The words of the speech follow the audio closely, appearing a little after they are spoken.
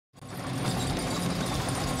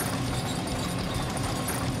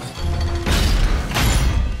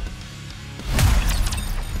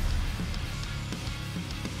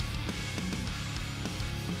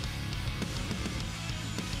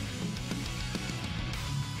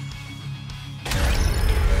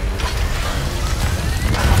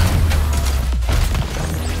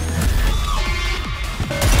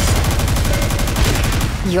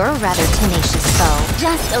You're a rather tenacious foe.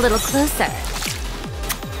 Just a little closer.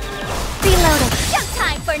 Reloading.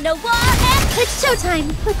 Showtime for Noir and... It's showtime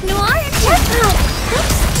with Noir and Jackpot!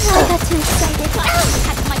 Oops, I got too excited.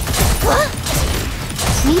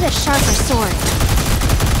 Need a sharper sword.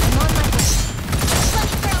 I'm on my way.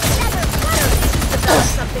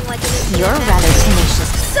 Something like an You're rather tenacious.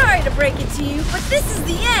 Sorry to break it to you, but this is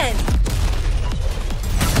the end.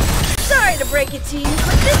 Sorry to break it to you,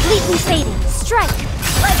 but this is... Completely fading. Strike.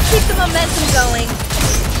 Let's keep the momentum going.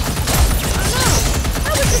 Oh no,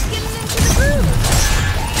 I was just getting into the groove.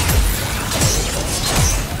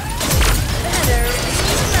 Better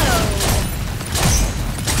reload.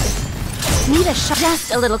 Need a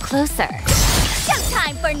just a little closer.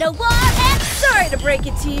 Showtime for Noir and... Sorry to break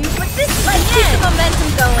it to you, but this is the end. Keep the momentum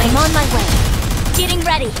going. I'm on my way. Getting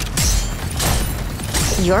ready.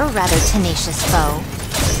 You're a rather tenacious foe.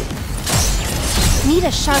 Need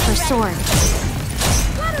a sharper sword.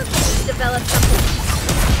 Why don't you develop something?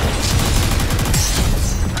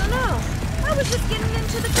 Oh no, I was just getting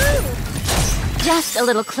into the groove. Just a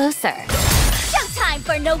little closer. Showtime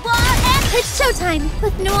for Noir and... It's showtime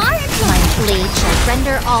with Noir and... My blade shall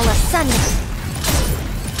render all asunder.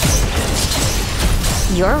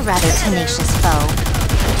 You're a rather tenacious foe.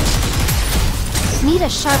 Need a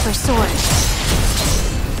sharper sword.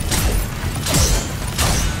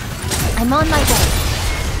 I'm on my way.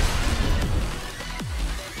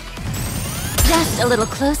 Just a little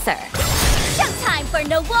closer. Showtime for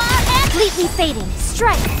Noir and... Completely fading.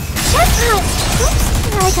 Strike. Jackpot! Oops,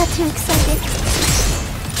 I got too excited.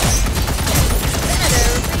 Better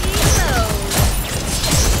reload.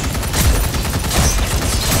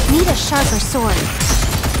 Need a sharper sword.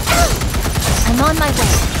 I'm on my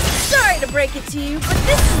way. Sorry to break it to you, but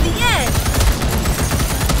this is the end.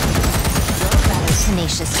 You're rather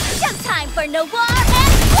tenacious. Showtime for Noir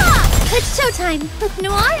and Block! It's showtime with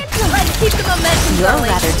Noir and Block. Let's keep the momentum You're a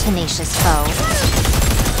going. rather tenacious foe.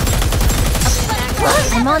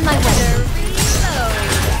 I'm on my way. Better reload.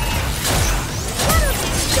 Why don't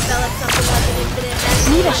you develop something like an infinite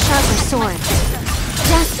magazine? Need a sharper sword.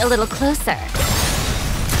 Just a little closer.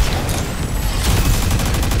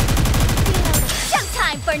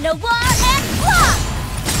 Showtime for Noir and Block!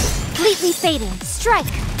 Completely fading.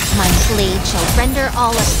 Strike. My blade shall render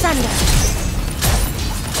all asunder.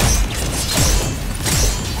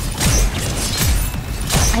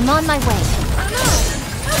 I'm on my way. Oh no,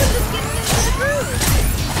 I was just getting into the groove.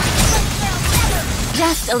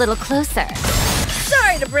 Just a little closer.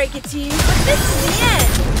 Sorry to break it to you, but this is the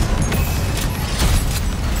end.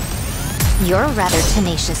 You're a rather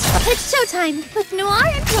tenacious foe. It's showtime with Noir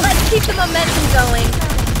and Block. Let's keep the momentum going.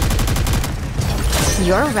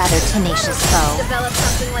 You're a rather tenacious foe. Develop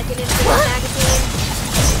something like an infinite magazine.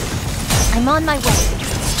 I'm on my way.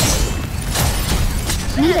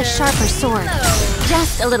 Need a sharper sword.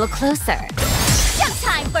 Just a little closer.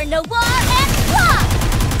 Showtime for Noir and Block!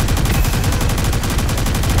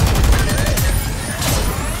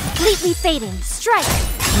 Completely fading. Strike.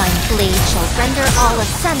 My blade shall render all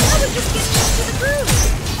asunder. I was just getting into the groove.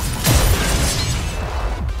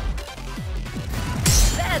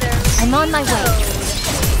 Better I'm on my reload. way.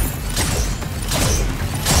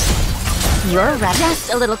 You're right. Just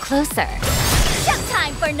a little closer.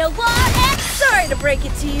 Showtime for Noir and... Sorry to break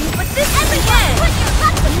it to you, but this is the end. Put your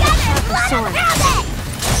butt together and let sword. him have it!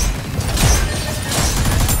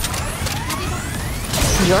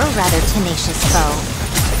 You're a rather tenacious foe.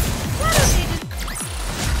 Why don't you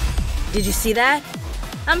just... Did you see that?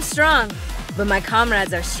 I'm strong, but my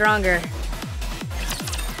comrades are stronger.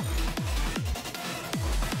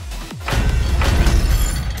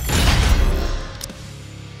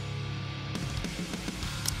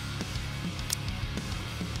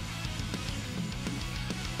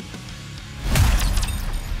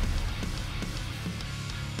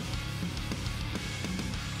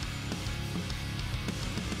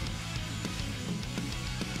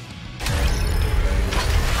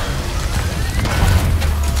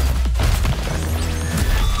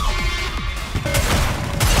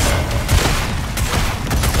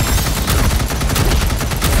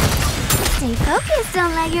 Stay focused,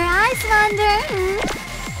 don't let your eyes wander.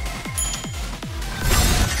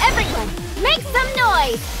 Everyone, make some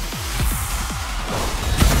noise!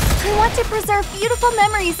 I want to preserve beautiful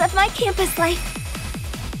memories of my campus life.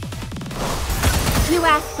 You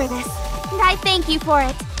asked for this, and I thank you for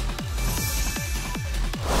it.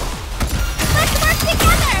 Let's work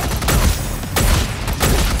together!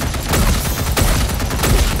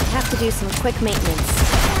 I have to do some quick maintenance.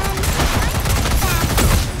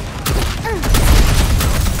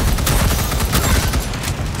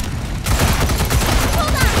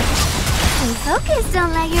 focus,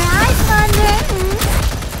 don't let your eyes wander.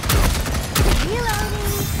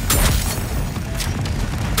 Reloading.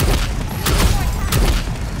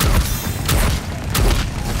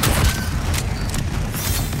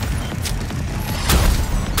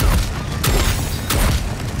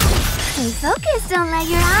 Stay focused, don't let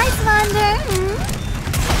your eyes wander.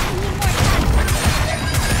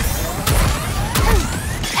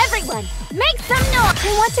 Everyone, make some noise!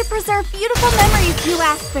 I want to preserve beautiful memories. You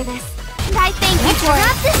asked for this, and I thank you for it. Let's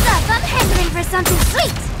wrap this up. I'm hankering for something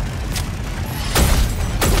sweet.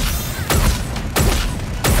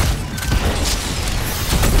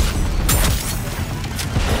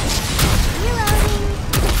 Reloading.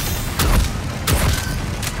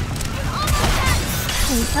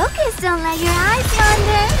 Stay focused, don't let your eyes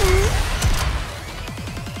wander.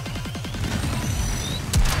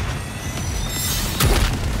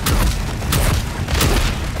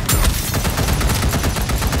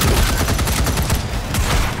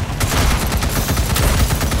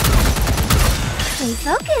 Stay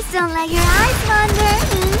focused, don't let your eyes wander.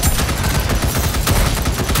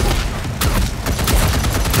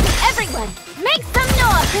 Everyone, make some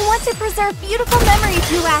noise! I want to preserve beautiful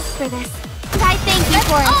memories. You asked for this, and I thank you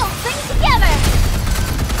for it. Let's all sing together!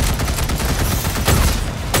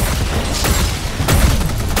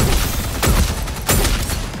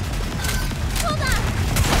 Hold on!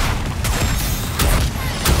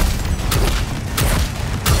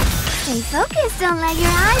 Stay focused, don't let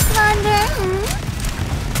your eyes wander.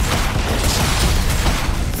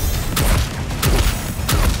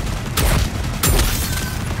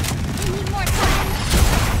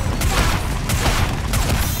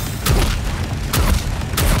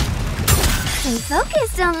 Stay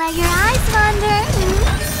focused, don't let your eyes wander.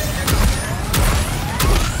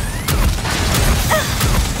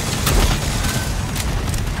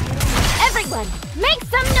 Everyone, make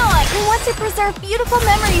some noise! I want to preserve beautiful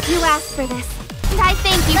memories. You asked for this, and I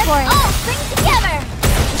thank you for it. Let's all sing together!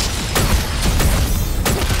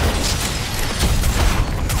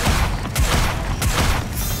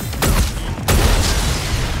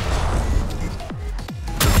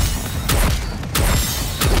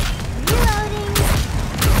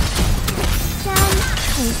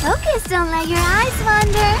 Stay focused, don't let your eyes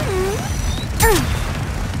wander.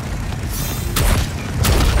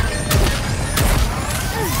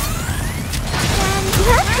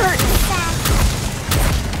 That hurts.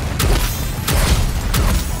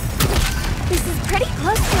 This is pretty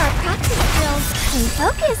close to our practice skills. Stay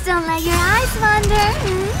focused, don't let your eyes wander.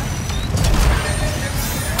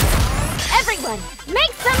 Everyone,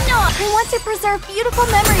 make some noise! I want to preserve beautiful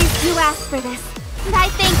memories. You asked for this, and I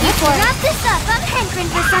thank you for it. Let's wrap this up. I'm hankering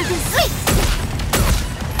for something sweet.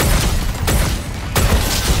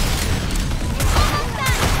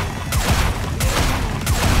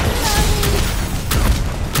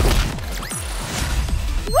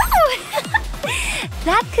 Woo!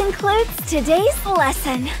 That concludes today's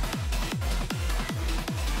lesson.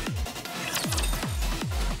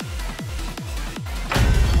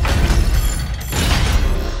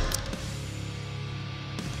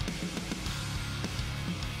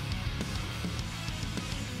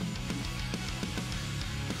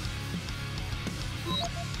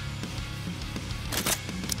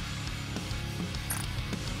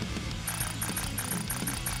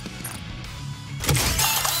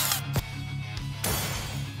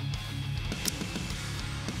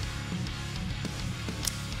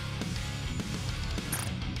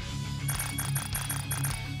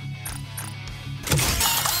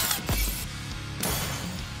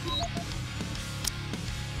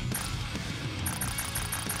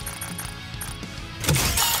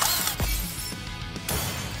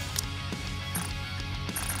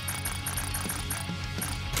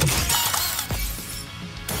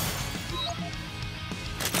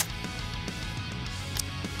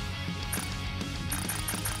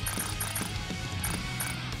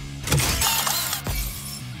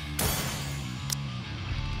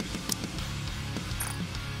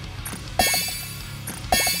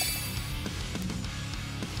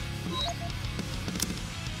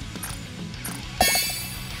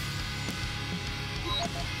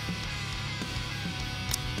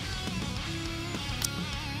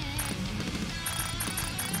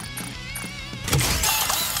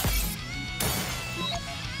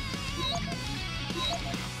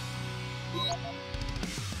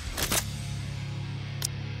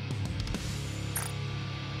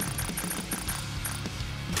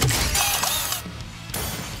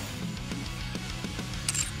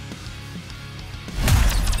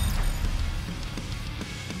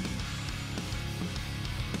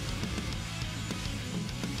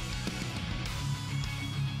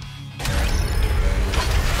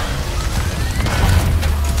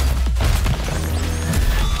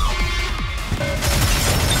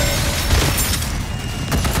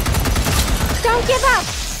 Don't give up!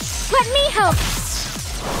 Let me help!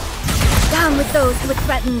 Down with those who would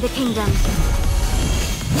threaten the kingdom.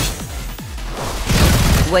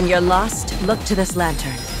 When you're lost, look to this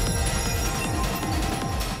lantern.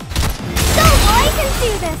 Go, boy! I can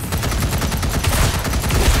do this!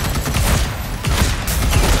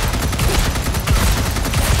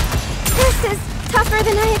 This is tougher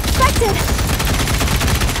than I expected!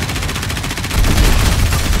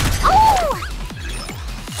 Oh!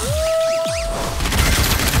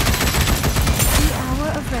 The hour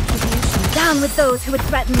of retribution. Down with those who would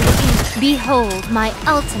threaten the kingdom. Behold my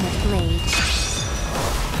ultimate blade.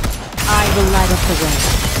 I will light up the way.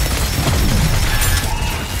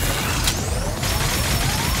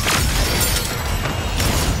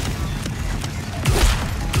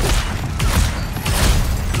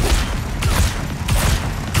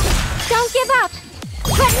 Don't give up!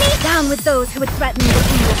 Let me down with those who would threaten the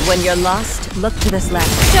kingdom. When you're lost, look to this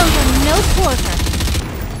lantern. Show them no quarter.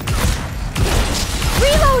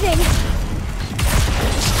 Reloading!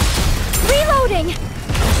 Reloading!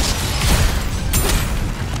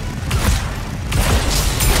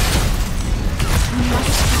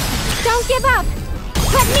 Don't give up!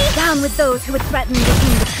 Let me down with those who would threaten the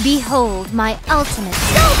kingdom. Behold my ultimate.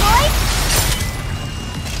 Go, boy!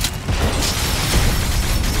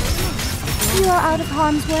 You are out of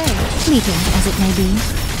harm's way, fleeting as it may be.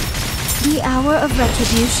 The hour of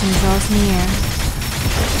retribution draws near.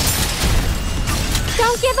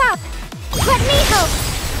 Don't give up! Let me help!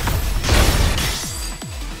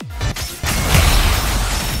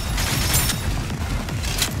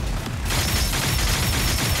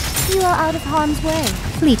 You are out of harm's way,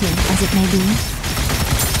 fleeting as it may be.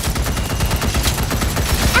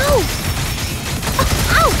 Ow!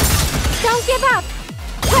 Ouch! Don't give up!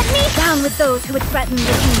 Let me down with those who would threaten the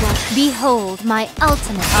kingdom. Behold my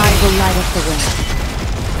ultimate. I will light up the way.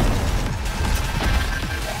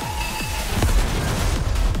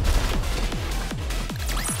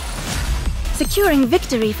 Securing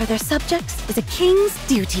victory for their subjects is a king's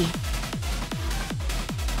duty.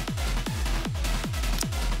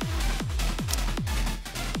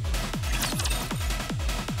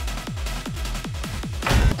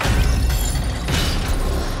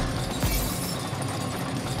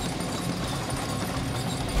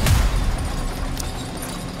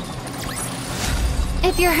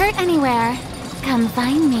 If you're hurt anywhere, come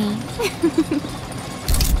find me.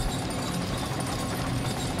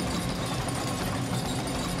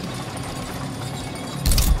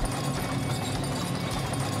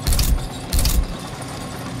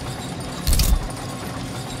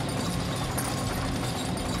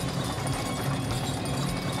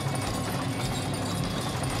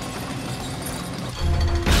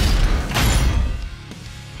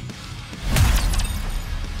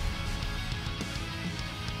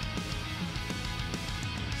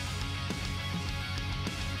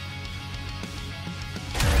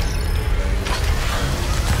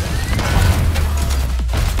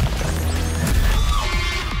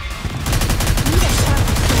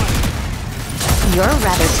 You're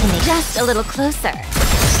rather timid. Just a little closer.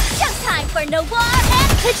 Showtime for Noir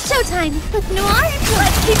and... It's showtime with Noir and...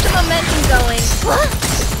 Let's keep the momentum going.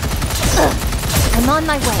 I'm on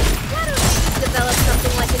my way. Why don't we just develop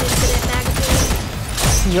something like an incident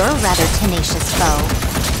magazine? You're a rather tenacious foe.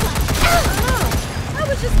 Oh, I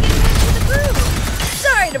was just getting into the groove.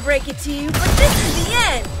 Sorry to break it to you, but this is the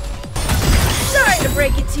end. Sorry to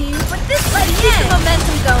break it to you, but this is the end. Keep the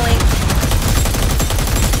momentum going.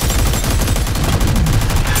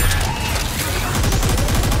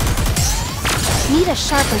 Need a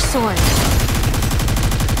sharper sword.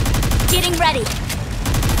 Getting ready.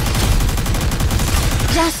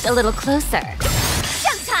 Just a little closer.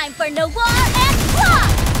 Showtime for Noir and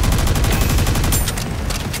Plot!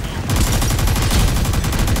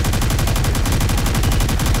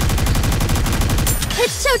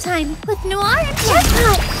 It's showtime with Noir and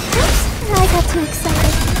Jackpot! Oops, I got too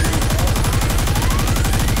excited.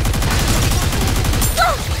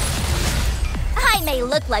 I may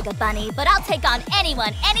look like a bunny, but I'll take on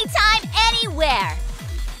anyone, anytime, anywhere!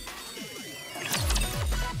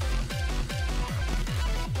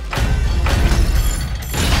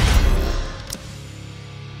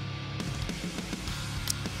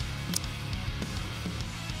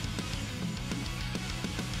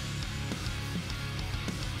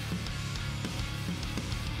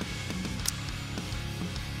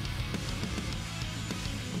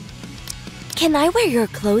 Can I wear your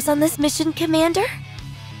clothes on this mission, Commander?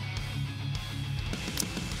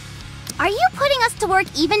 Are you putting us to work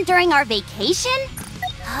even during our vacation?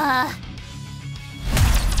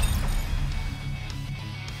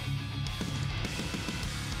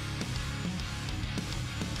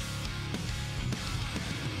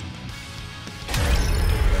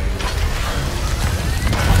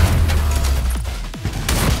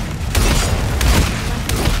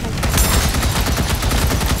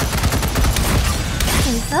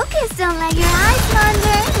 focus, don't let your eyes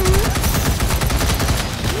wander.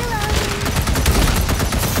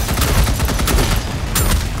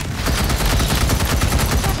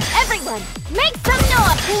 Everyone, make some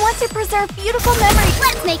noise! We want to preserve beautiful memories.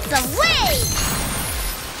 Let's make some waves!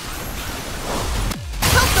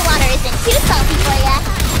 Hope the water isn't too salty for ya.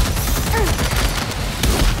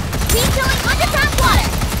 Keep going under top water.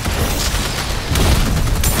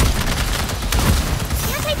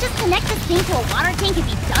 Can't I just connect this thing to a water tank and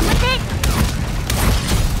be done with it?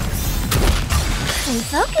 Stay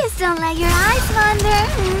focused, don't let your eyes wander.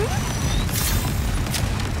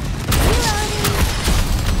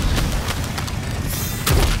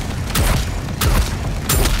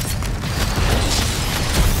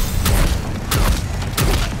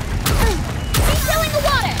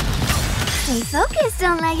 Stay focused,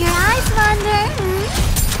 don't let your eyes wander.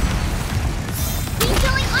 Keep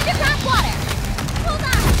going under top water. Hold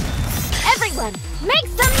on. Everyone, make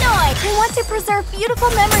some noise. We want to preserve beautiful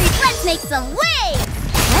memories. Let's make some waves.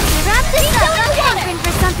 Let's wrap this up. I'm hankering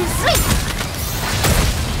for something sweet.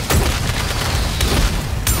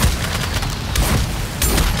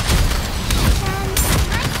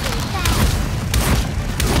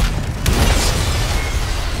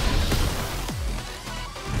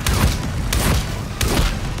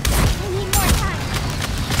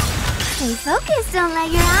 Stay focused, don't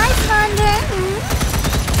let your eyes wander.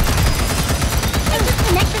 Can I just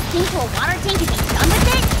connect this thing to a water tank and be done with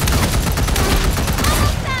it?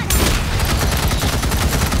 Almost done!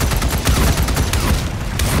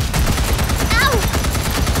 Ow!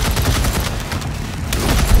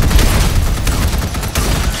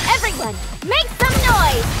 Everyone, make some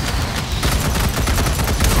noise!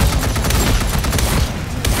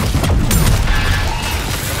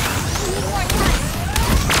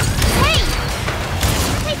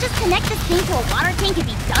 Just connect this thing to a water tank and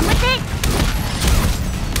be done with it?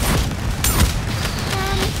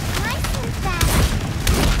 Nice and fast.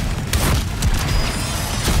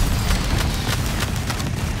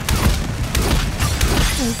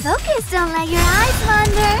 Stay focused, don't let your eyes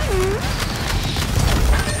wander.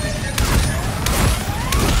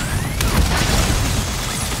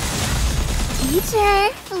 Teacher,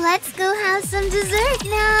 let's go have some dessert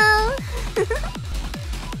now.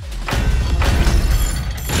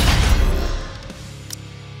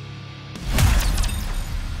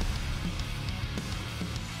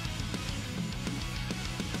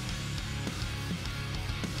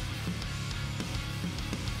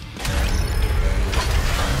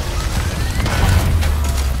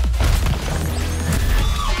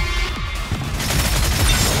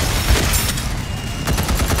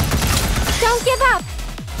 Don't give up!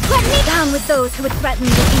 Let me down with those who would threaten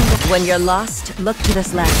the kingdom. When you're lost, look to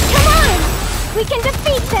this left. Come on! We can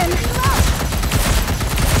defeat them!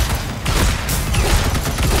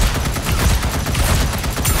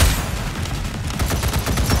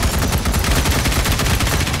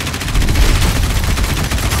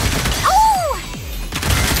 Oh!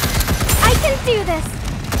 I can do this!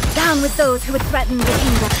 Down with those who would threaten the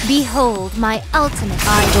kingdom. Behold my ultimate.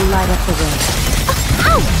 I will light up the way.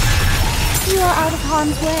 Ow! You are out of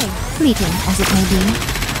harm's way, fleeting as it may be.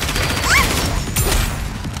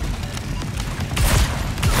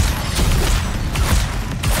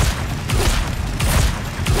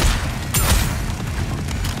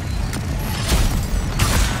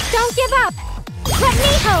 Don't give up! Let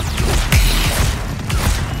me help!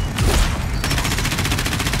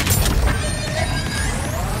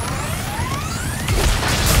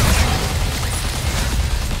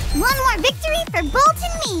 One more victory for Bolt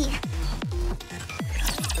and me!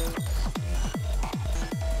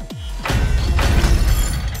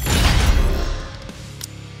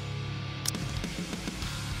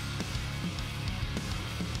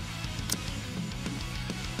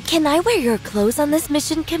 Can I wear your clothes on this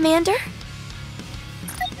mission, Commander?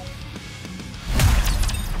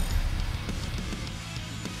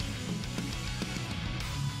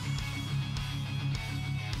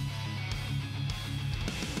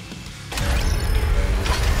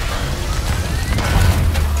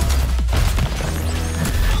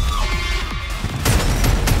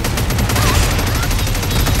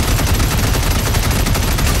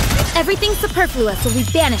 Everything superfluous will be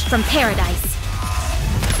banished from paradise.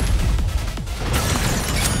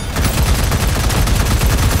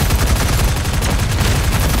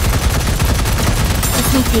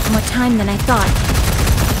 This may take more time than I thought.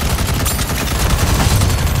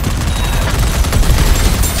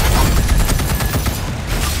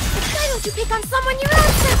 Why don't you pick on someone your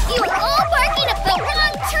own since you are all barking up the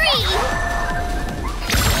wrong tree?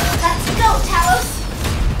 Let's go, Talos!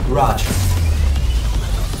 Roger.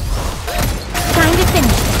 Time to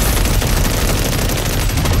finish this.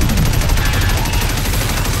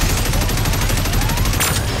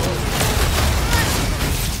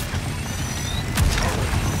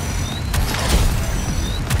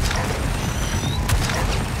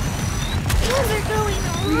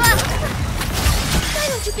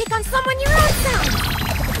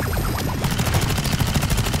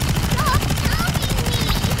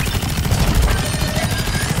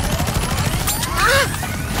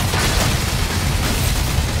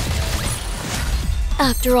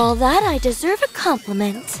 After all that, I deserve a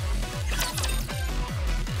compliment.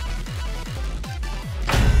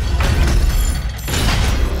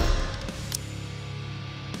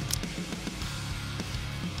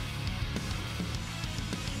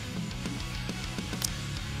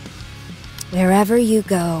 Wherever you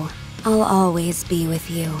go, I'll always be with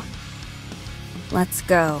you. Let's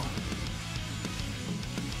go.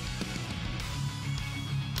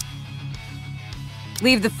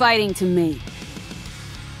 Leave the fighting to me.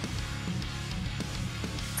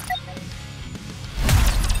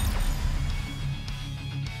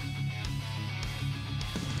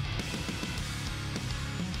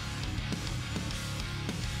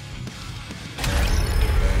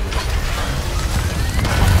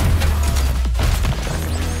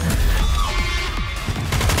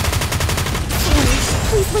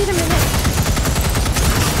 Please wait a minute.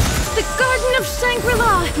 The Garden of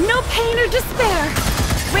Shangri-La! No pain or despair!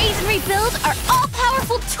 Raise and rebuild are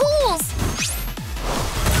all-powerful tools!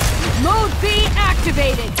 Mode B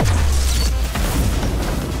activated!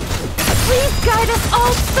 Please guide us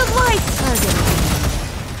all to the light!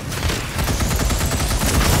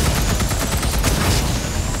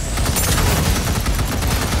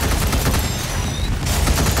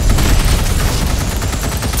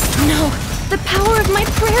 No! The power of my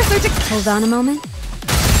prayers are to— Hold on a moment.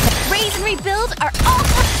 Raise and rebuild are all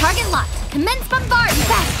target locked. Commence bombardment.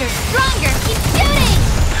 Faster, stronger, keep shooting!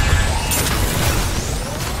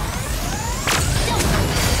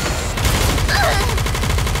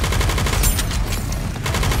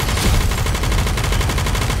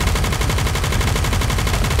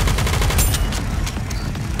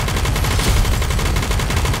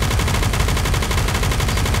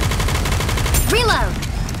 Reload!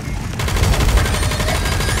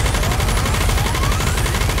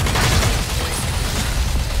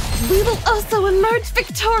 We will also emerge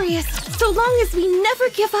victorious, so long as we never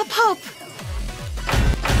give up hope.